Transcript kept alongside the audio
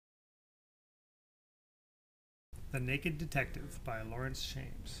The Naked Detective by Laurence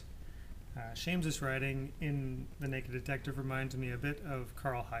Shames. Shames's writing in The Naked Detective reminds me a bit of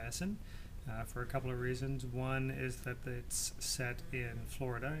Carl Hyacin for a couple of reasons. One is that it's set in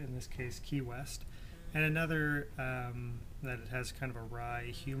Florida, in this case Key West, and another that it has kind of a wry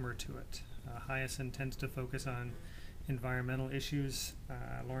humor to it. Hyacin tends to focus on environmental issues,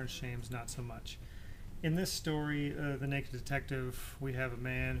 Laurence Shames not so much. In this story, The Naked Detective, we have a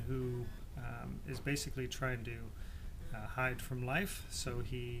man who is basically trying to hide from life, so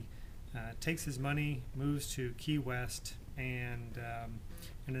he takes his money, moves to Key West, and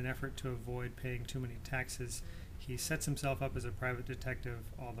in an effort to avoid paying too many taxes, he sets himself up as a private detective,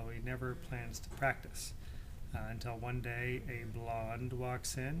 although he never plans to practice. Until one day a blonde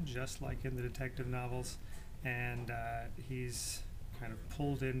walks in, just like in the detective novels, and he's kind of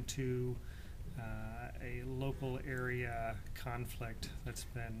pulled into a local area conflict that's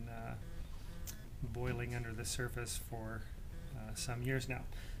been boiling under the surface for some years now.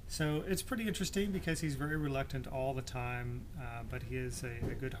 So it's pretty interesting because he's very reluctant all the time, but he is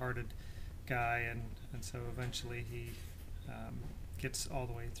a good-hearted guy, and so eventually he gets all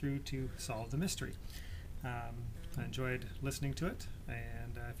the way through to solve the mystery. I enjoyed listening to it,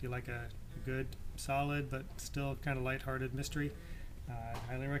 and if you like a good, solid, but still kind of lighthearted mystery, I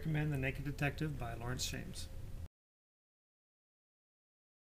highly recommend The Naked Detective by Laurence Shames.